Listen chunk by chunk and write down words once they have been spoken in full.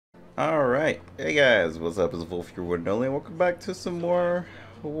Alright, hey guys, what's up? It's Volf, your one and only, and welcome back to some more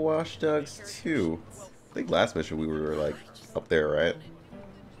Watch Dogs 2. I think last mission we were like up there, right?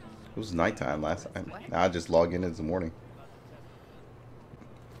 It was nighttime last time. Now I just log in the morning.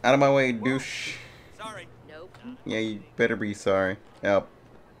 Out of my way, douche. Sorry. Nope. Yeah, you better be sorry. Yep.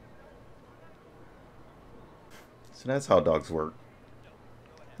 So that's how dogs work.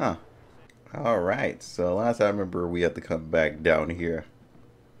 Huh. Alright, so last time I remember we had to come back down here.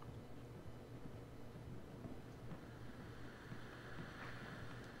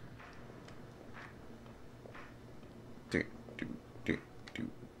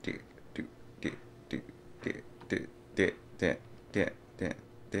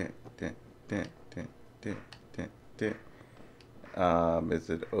 Is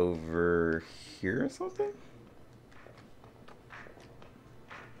it over here or something?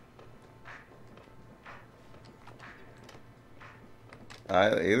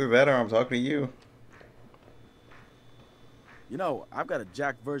 Either that or I'm talking to you. You know, I've got a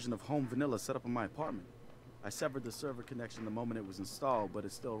jacked version of Home Vanilla set up in my apartment. I severed the server connection the moment it was installed, but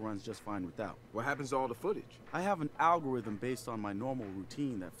it still runs just fine without. What happens to all the footage? I have an algorithm based on my normal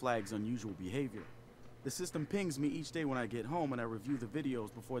routine that flags unusual behavior. The system pings me each day when I get home and I review the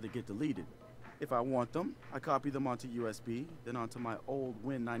videos before they get deleted. If I want them, I copy them onto USB, then onto my old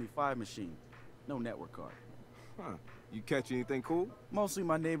Win95 machine. No network card. Huh. You catch anything cool? Mostly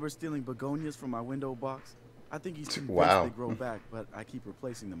my neighbor stealing begonias from my window box. I think he's convinced Wow. they grow back, but I keep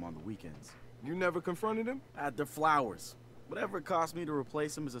replacing them on the weekends. You never confronted him? At the flowers. Whatever it costs me to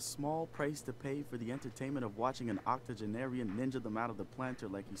replace them is a small price to pay for the entertainment of watching an octogenarian ninja them out of the planter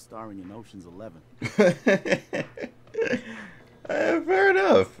like he's starring in Ocean's 11. Fair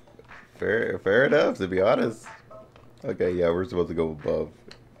enough. Fair enough, to be honest. Okay, yeah, we're supposed to go above.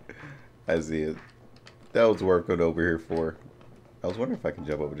 I see it. That was working over here for. I was wondering if I can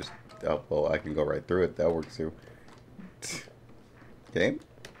jump over just. Oh, well, I can go right through it. That works too. Game?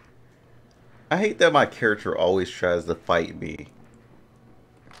 I hate that my character always tries to fight me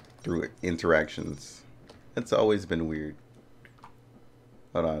through interactions. It's always been weird.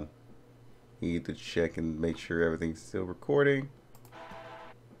 Hold on. You need to check and make sure everything's still recording.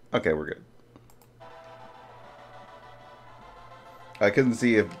 Okay, we're good. I couldn't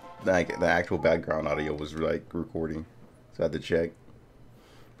see if like the actual background audio was like recording, so I had to check.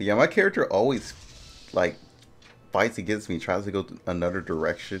 But yeah, my character always like fights against me, tries to go another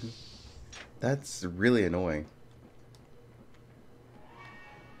direction. That's really annoying.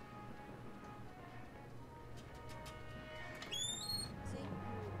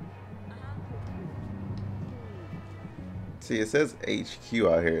 See, it says HQ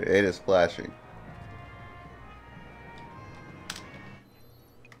out here. It is flashing.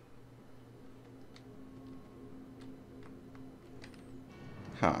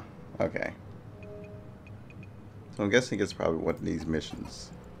 Huh. Okay. So I'm guessing it's probably one of these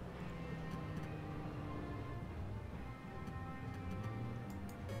missions.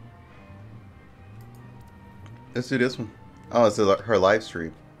 Let's do this one. Oh, it's her live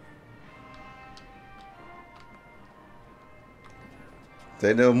stream.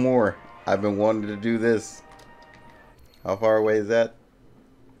 Say no more. I've been wanting to do this. How far away is that?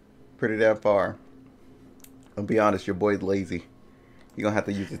 Pretty damn far. I'll be honest, your boy's lazy. You're gonna have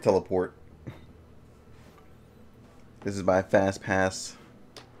to use the teleport. This is my fast pass.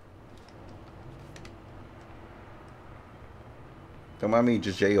 Don't mind me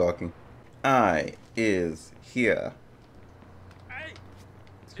just jaywalking. I is here. Hey,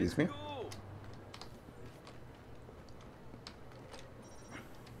 Excuse me. cool.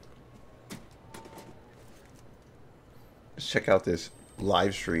 Let's check out this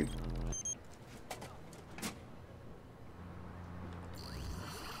live stream.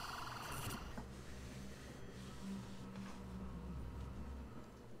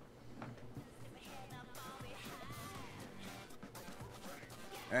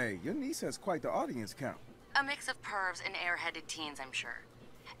 Hey, your niece has quite the audience count. A mix of pervs and airheaded teens, I'm sure.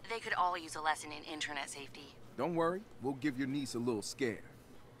 They could all use a lesson in internet safety. Don't worry, we'll give your niece a little scare.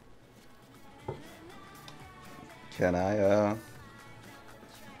 Can I,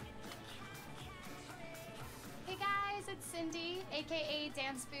 Hey guys, it's Cindy, aka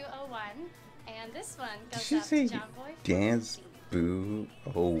DanceBoo01, and this one Did goes she out say to John Boy. Dance Boo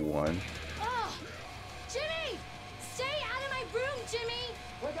 01? Oh, Jimmy! Stay out of my room, Jimmy!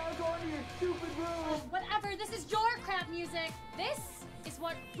 We gotta go into your stupid room! Oh, whatever, this is your crap music. This is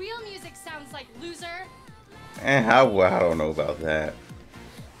what real music sounds like, loser. I don't know about that.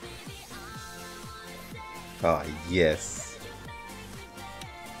 Oh, yes.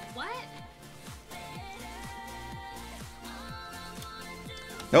 What?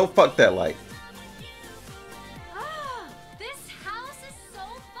 No, fuck that light. Ah, this house is so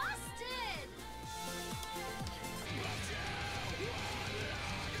busted.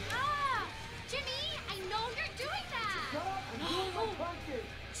 Ah, Jimmy, I know you're doing that. No,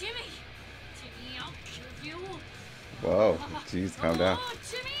 Jimmy, Jimmy, I'll kill you. Whoa, jeez, calm down. Oh,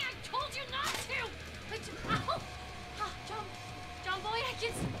 Jimmy, I told you not to. But, ow. Ah, John boy, I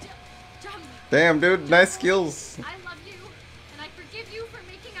can jump. Damn, dude, nice skills. I love you, and I forgive you for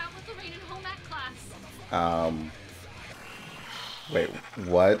making out with Lorraine in home ec class. Wait,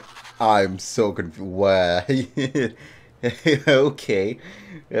 what? I'm so confused. What? Okay,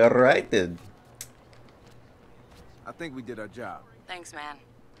 all right then. I think we did our job. Thanks, man.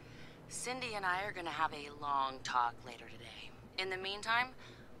 Cindy and I are gonna have a long talk later today. In the meantime,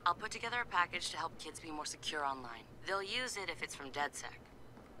 I'll put together a package to help kids be more secure online. They'll use it if it's from DedSec.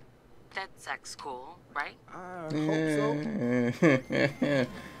 DedSec's cool, right? I hope so.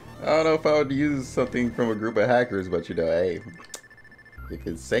 I don't know if I would use something from a group of hackers, but you know, hey, if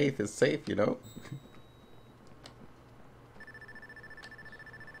it's safe, you know.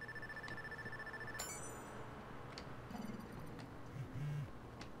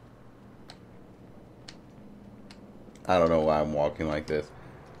 I don't know why I'm walking like this.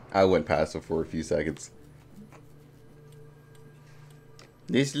 I went past it for a few seconds.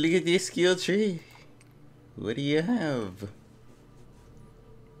 Just look at this skill tree. What do you have?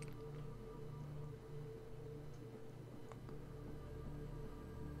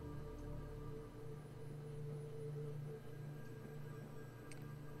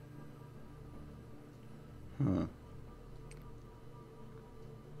 Huh.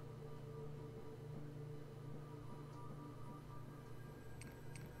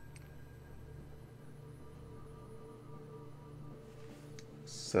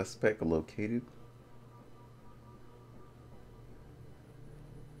 Suspect located.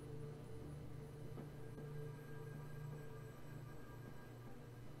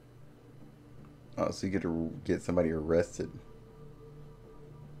 Oh, so you get to get somebody arrested.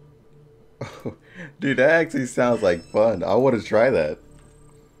 Dude, that actually sounds like fun. I want to try that.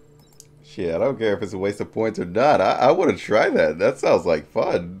 Shit, I don't care if it's a waste of points or not. I want to try that. That sounds like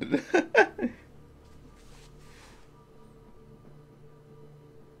fun.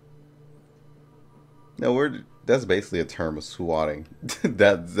 No, that's basically a term of swatting.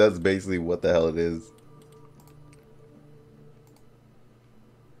 That's basically what the hell it is.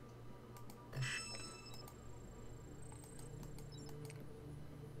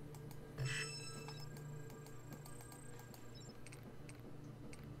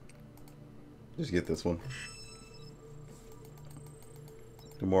 Just get this one.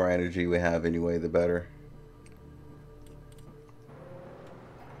 The more energy we have anyway, the better.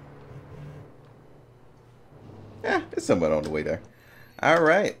 Yeah, it's somewhat on the way there.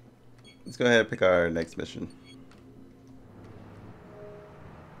 Alright. Let's go ahead and pick our next mission.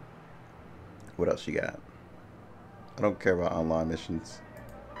 What else you got? I don't care about online missions.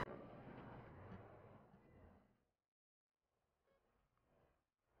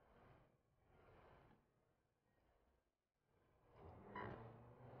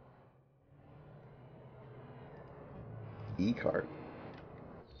 E-cart.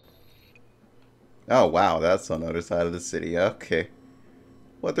 Oh wow, that's on the other side of the city. Okay.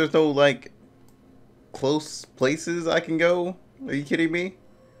 What, there's no like close places I can go? Are you kidding me?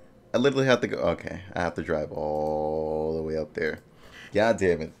 I literally have to go. Okay, I have to drive all the way up there. God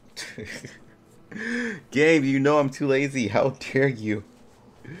damn it. Game, you know I'm too lazy. How dare you?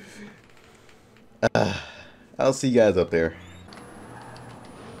 I'll see you guys up there.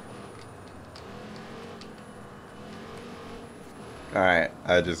 Alright,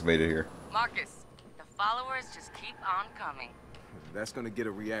 I just made it here. Marcus, the followers just keep on coming. That's gonna get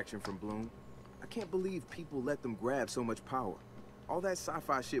a reaction from Bloom. I can't believe people let them grab so much power. All that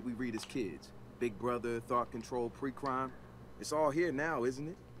sci-fi shit we read as kids. Big Brother, thought control, pre-crime. It's all here now, isn't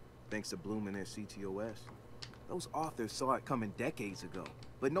it? Thanks to Bloom and their CTOS. Those authors saw it coming decades ago,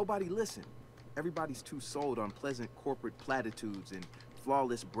 but nobody listened. Everybody's too sold on pleasant corporate platitudes and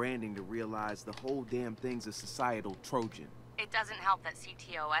flawless branding to realize the whole damn thing's a societal Trojan. It doesn't help that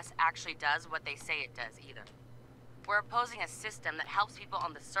CTOS actually does what they say it does either. We're opposing a system that helps people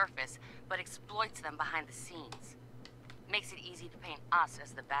on the surface, but exploits them behind the scenes. Makes it easy to paint us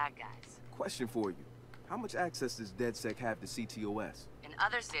as the bad guys. Question for you. How much access does DedSec have to CTOS? In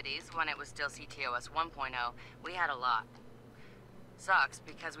other cities, when it was still CTOS 1.0, we had a lot. Sucks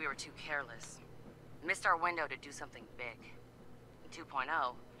because we were too careless. Missed our window to do something big. In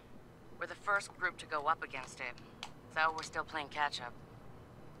 2.0, we're the first group to go up against it. So we're still playing catch-up.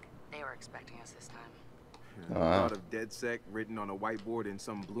 They were expecting us this time. The thought of DedSec written on a whiteboard in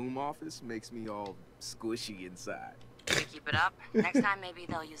some Bloom office makes me all squishy inside. You keep it up. Next time, maybe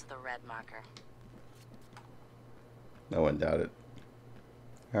they'll use the red marker. No one doubted.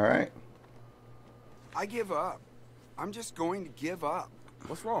 All right. I give up. I'm just going to give up.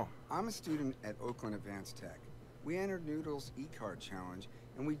 What's wrong? I'm a student at Oakland Advanced Tech. We entered Noodle's e-card challenge,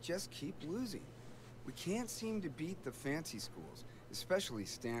 and we just keep losing. We can't seem to beat the fancy schools, especially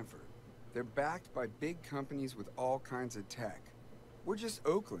Stanford. They're backed by big companies with all kinds of tech. We're just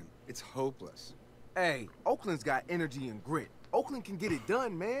Oakland. It's hopeless. Hey, Oakland's got energy and grit. Oakland can get it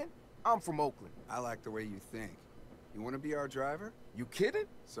done, man. I'm from Oakland. I like the way you think. You want to be our driver? You kidding?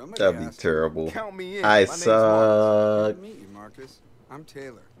 Somebody That'd be has to. terrible. Count me in. I My name's Marcus. suck. Good to meet you, Marcus. I'm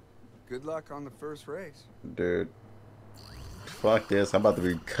Taylor. Good luck on the first race. Dude. Fuck this. I'm about to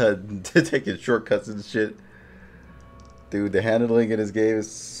be cutting, taking shortcuts and shit. Dude, the handling in this game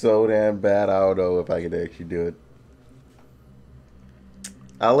is so damn bad. I don't know if I can actually do it.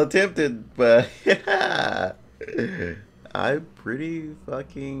 I'll attempt it, but I'm pretty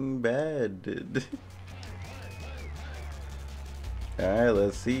fucking bad, dude. Alright,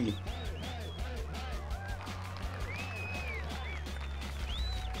 let's see.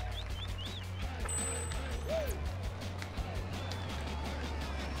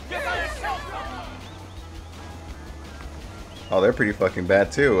 Oh, they're pretty fucking bad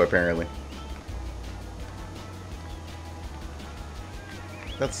too, apparently.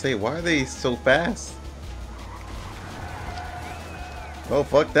 Let's say, why are they so fast? Oh,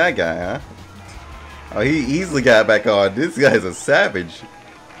 fuck that guy, huh? Oh, he easily got back on. This guy's a savage.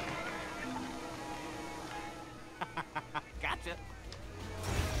 Gotcha.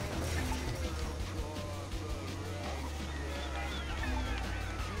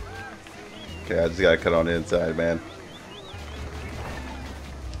 Okay, I just gotta cut on the inside, man.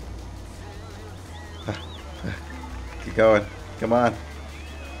 Keep going. Come on.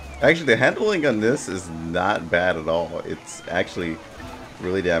 Actually, the handling on this is not bad at all. It's actually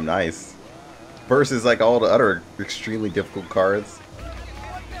really damn nice. Versus like all the other extremely difficult cards.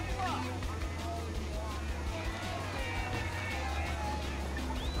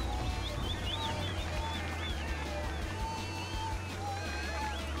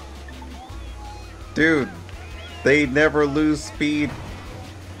 Dude, they never lose speed.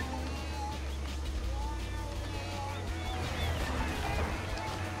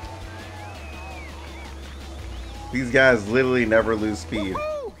 These guys literally never lose speed.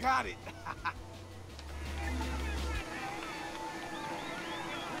 Woo-hoo! Got it.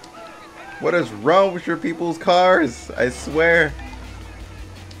 What is wrong with your people's cars? I swear.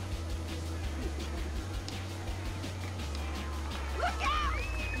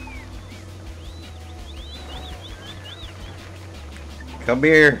 Come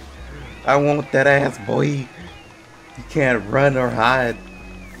here. I want that ass, boy. You can't run or hide.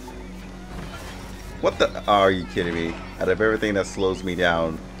 What the? Oh, are you kidding me? Out of everything that slows me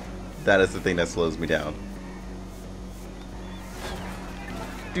down, that is the thing that slows me down.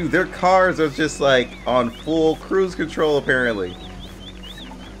 Dude, their cars are just like on full cruise control apparently.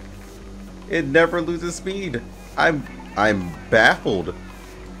 It never loses speed. I'm baffled.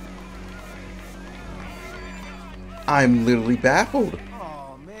 I'm literally baffled.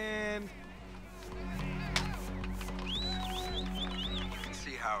 Oh, man.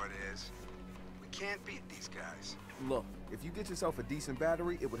 See how it is. We can't beat these guys. Look, if you get yourself a decent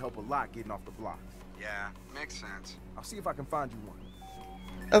battery, it would help a lot getting off the block. Yeah, makes sense. I'll see if I can find you one.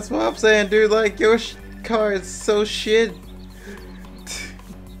 That's what I'm saying, dude. Like, your car is so shit.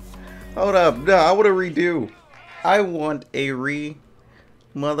 Hold up. No, I want a redo. I want a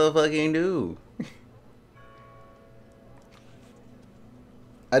motherfucking do.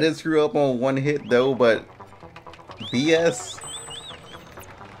 I did screw up on one hit though, but BS.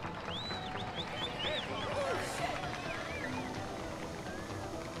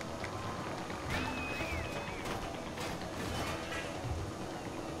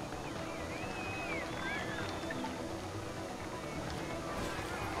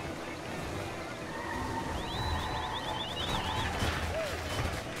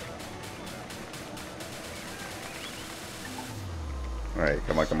 Alright,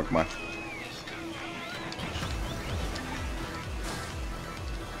 come on, come on, come on.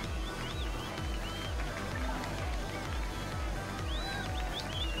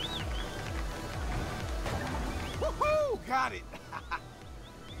 Woohoo! Got it.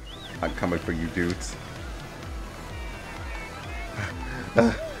 I'm coming for you, dudes.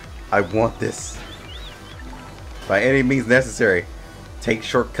 I want this. By any means necessary. Take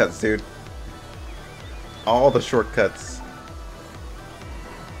shortcuts, dude. All the shortcuts.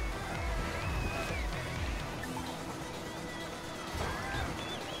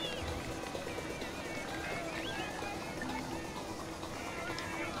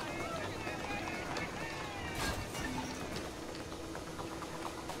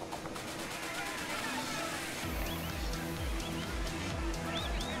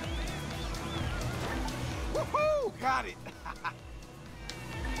 got it.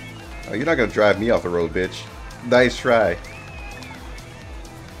 Oh, you're not gonna drive me off the road, bitch. Nice try.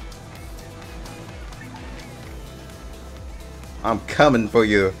 I'm coming for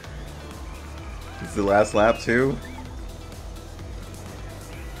you. It's the last lap too.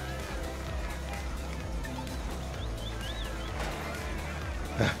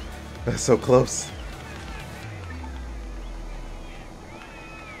 That's so close.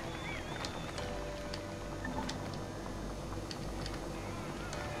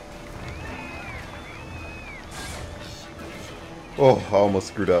 Oh, I almost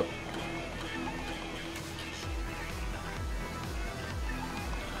screwed up.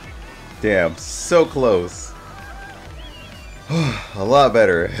 Damn, so close. A lot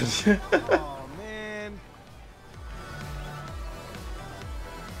better. Oh man.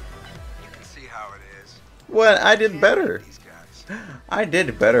 You can see how it is. What? I did better. These guys. I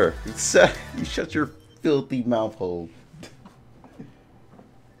did better. You shut your filthy mouth hole.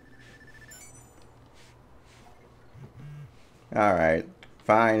 Alright,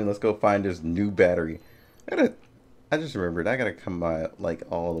 fine. Let's go find this new battery. I just remembered. I gotta come like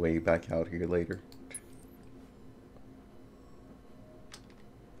all the way back out here later.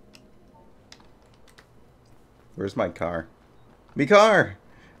 Where's my car? Me car!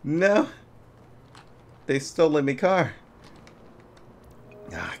 No! They stole me car.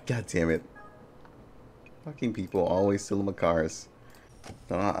 Ah, god damn it. Fucking people always stealing my cars.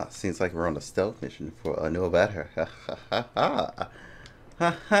 Ah, seems like we're on a stealth mission for a new battery. Ha ha ha ha.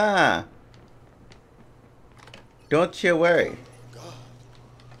 Ha ha. Don't you worry. God.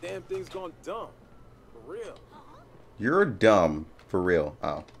 Damn thing's gone dumb. For real. You're dumb. For real.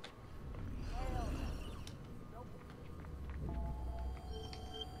 Oh.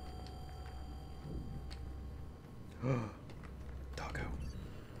 Doggo.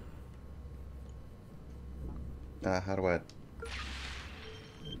 How do I...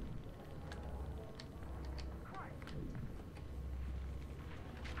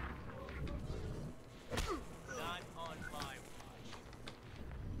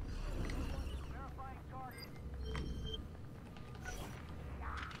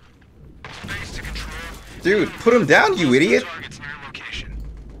 Dude, put him down, you idiot!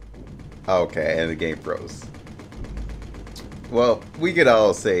 Okay, and the game froze. Well, we could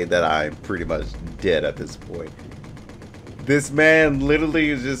all say that I'm pretty much dead at this point. This man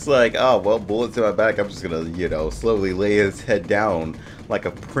literally is just like, oh, well, bullets in my back. I'm just gonna, you know, slowly lay his head down like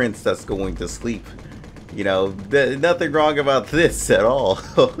a prince that's going to sleep. You know, nothing wrong about this at all.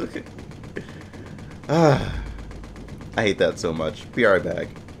 I hate that so much. Be right back.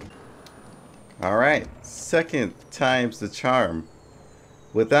 Alright, second time's the charm.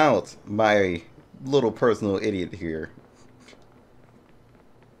 Without my little personal idiot here.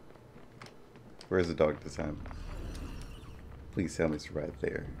 Where's the dog this time? Please tell me it's right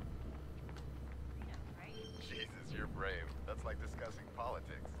there. Jesus, you're brave. That's like discussing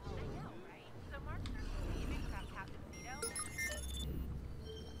politics. I know, right? So Mark's leaving without Captain Vito?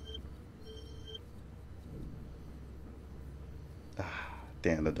 Ah,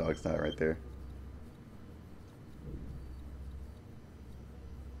 damn, the dog's not right there.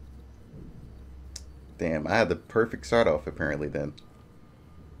 Damn, I had the perfect start off apparently then.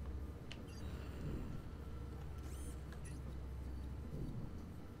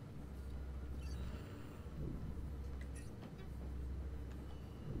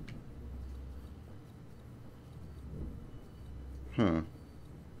 I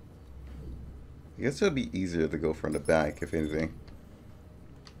guess it would be easier to go from the back, if anything.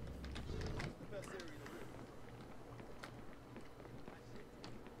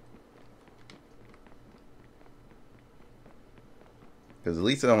 Because at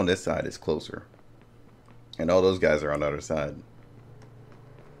least on this side is closer. And all those guys are on the other side.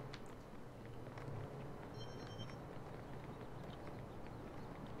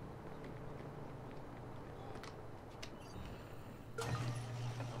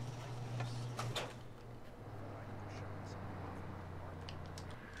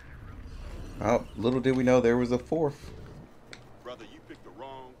 Oh, little did we know there was a fourth. Brother, you picked the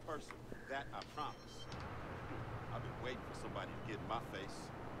wrong person. That I promise. I've been waiting for somebody to get in my face.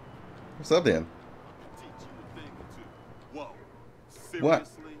 What's up, Dan? Teach you a thing or two. Whoa. What?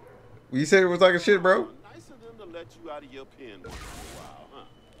 Seriously? You said it was like a shit, bro? Nice of them to let you out of your pen once in a while, huh?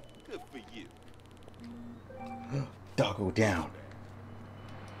 Good for you. Doggo down.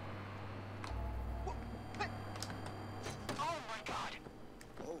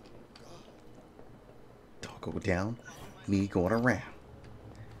 Doggo down. Me going around.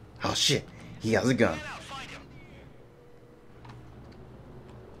 Oh shit, he has a gun.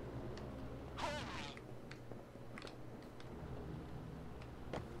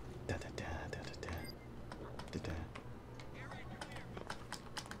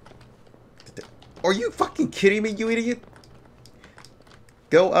 Are you fucking kidding me, you idiot?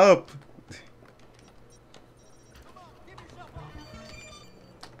 Go up.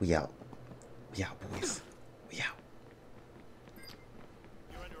 We out. We out, boys. We out.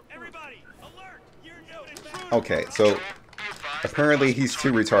 Okay, so apparently he's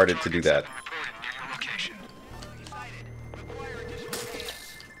too retarded to do that.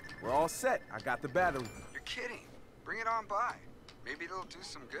 We're all set. I got the battery. You're kidding. Bring it on by. Maybe it'll do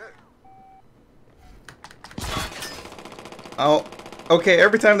some good. Oh, okay,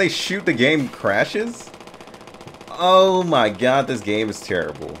 every time they shoot, the game crashes? Oh my god, this game is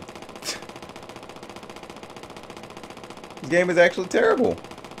terrible. This game is actually terrible.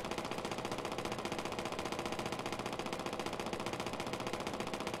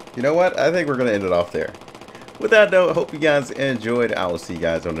 You know what? I think we're going to end it off there. With that note, hope you guys enjoyed. I will see you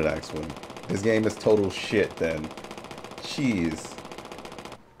guys on the next one. This game is total shit then. Jeez.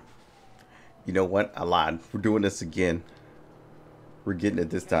 You know what? I lied. We're doing this again. We're getting it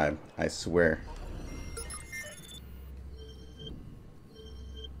this time. I swear.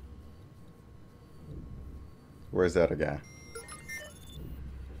 Where's that other guy?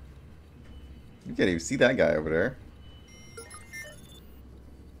 You can't even see that guy over there.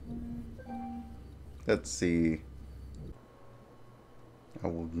 Let's see. I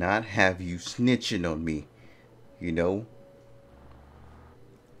will not have you snitching on me. You know?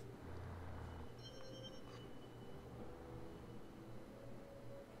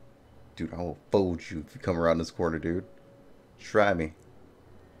 Dude, I will fold you if you come around this corner, dude. Try me.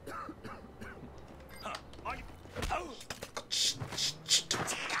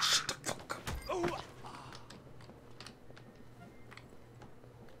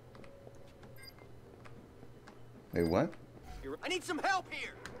 Wait, what? I need some help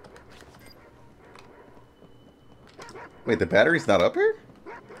here. Wait, the battery's not up here?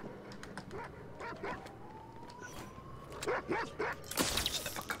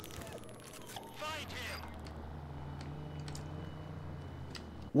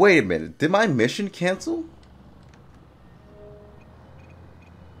 Wait a minute, did my mission cancel?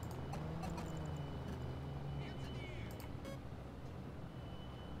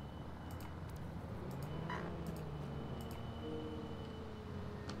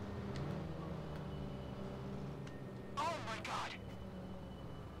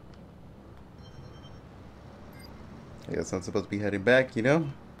 I guess I'm supposed to be heading back, you know?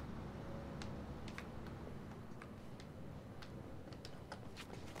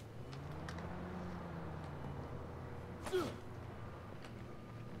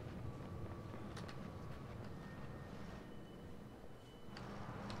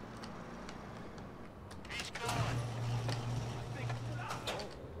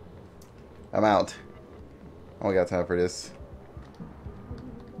 I'm out. I don't got time for this.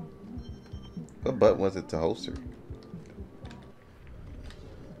 What button was it to holster?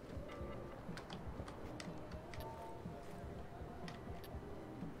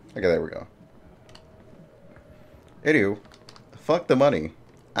 Okay, there we go. Anywho, fuck the money.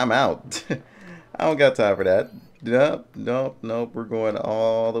 I'm out. I don't got time for that. Nope, nope, nope. We're going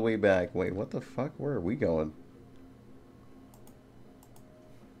all the way back. Wait, what the fuck? Where are we going?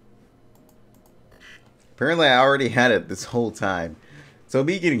 Apparently, I already had it this whole time. So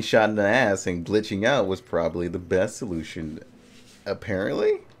me getting shot in the ass and glitching out was probably the best solution.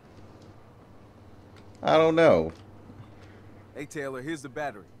 Apparently? I don't know. Hey, Taylor, here's the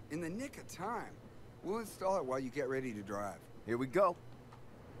battery. In the nick of time. We'll install it while you get ready to drive. Here we go.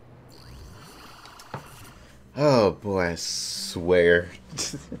 Oh boy, I swear.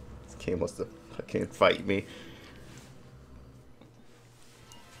 This game wants to fucking fight me.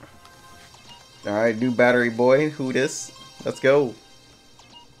 Alright, new battery boy. Who this? Let's go.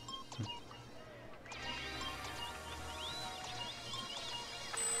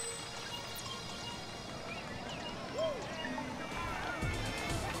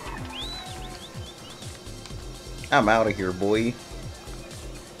 I'm out of here, boy.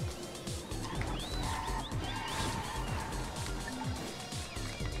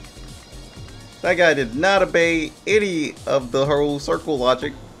 That guy did not obey any of the whole circle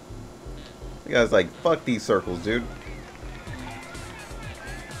logic. The guy's like, fuck these circles, dude.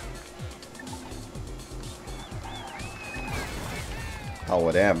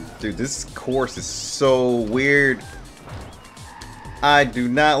 Oh, damn. Dude, this course is so weird. I do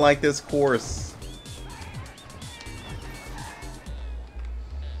not like this course.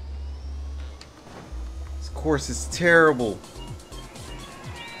 This course is terrible.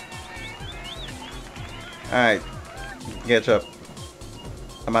 Alright. Catch up.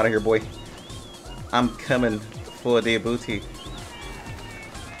 I'm out of here, boy. I'm coming for the booty.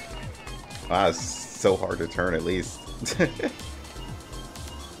 Wow, it's so hard to turn at least. They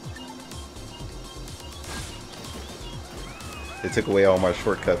took away all my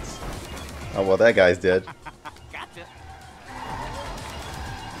shortcuts. Oh well, that guy's dead. Gotcha.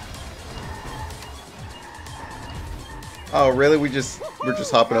 Oh really? We're just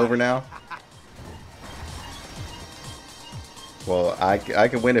hopping over now? Well, I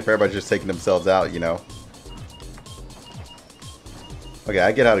can win if everybody's just taking themselves out, you know. Okay,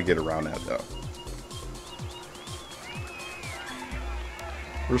 I get how to get around that though.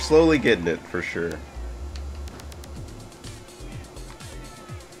 We're slowly getting it for sure.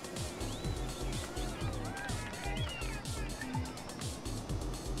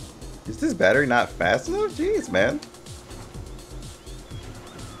 Is this battery not fast enough? Jeez, man.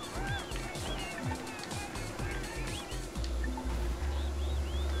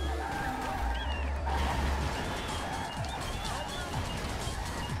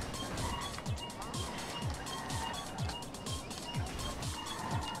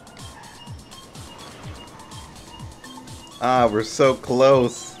 Ah, we're so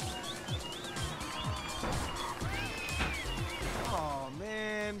close. Oh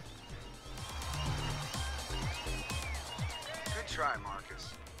man. Good try,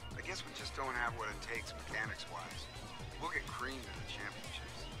 Marcus. I guess we just don't have what it takes mechanics-wise. We'll get creamed in the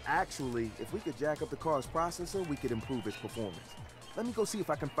championships. Actually, if we could jack up the car's processor, we could improve its performance. Let me go see if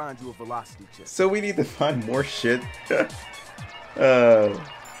I can find you a velocity chip. So we need to find more shit. We're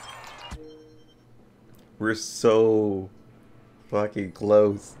so fucking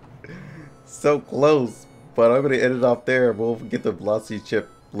close. So close. But I'm gonna end it off there. We'll get the velocity chip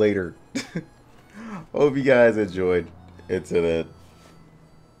later. Hope you guys enjoyed. Until then,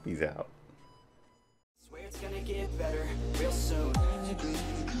 peace out. Swear it's gonna get better real soon.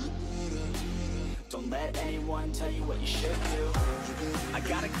 Don't let anyone tell you what you should do. I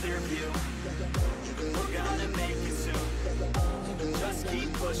got a clear view. We're gonna make it soon. Just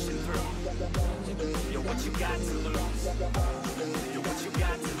keep pushing through. You're what you got to lose. You're what you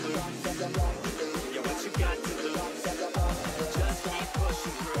got to lose. You're what you got to lose. Just keep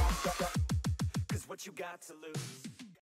pushing through. 'Cause what you got to lose.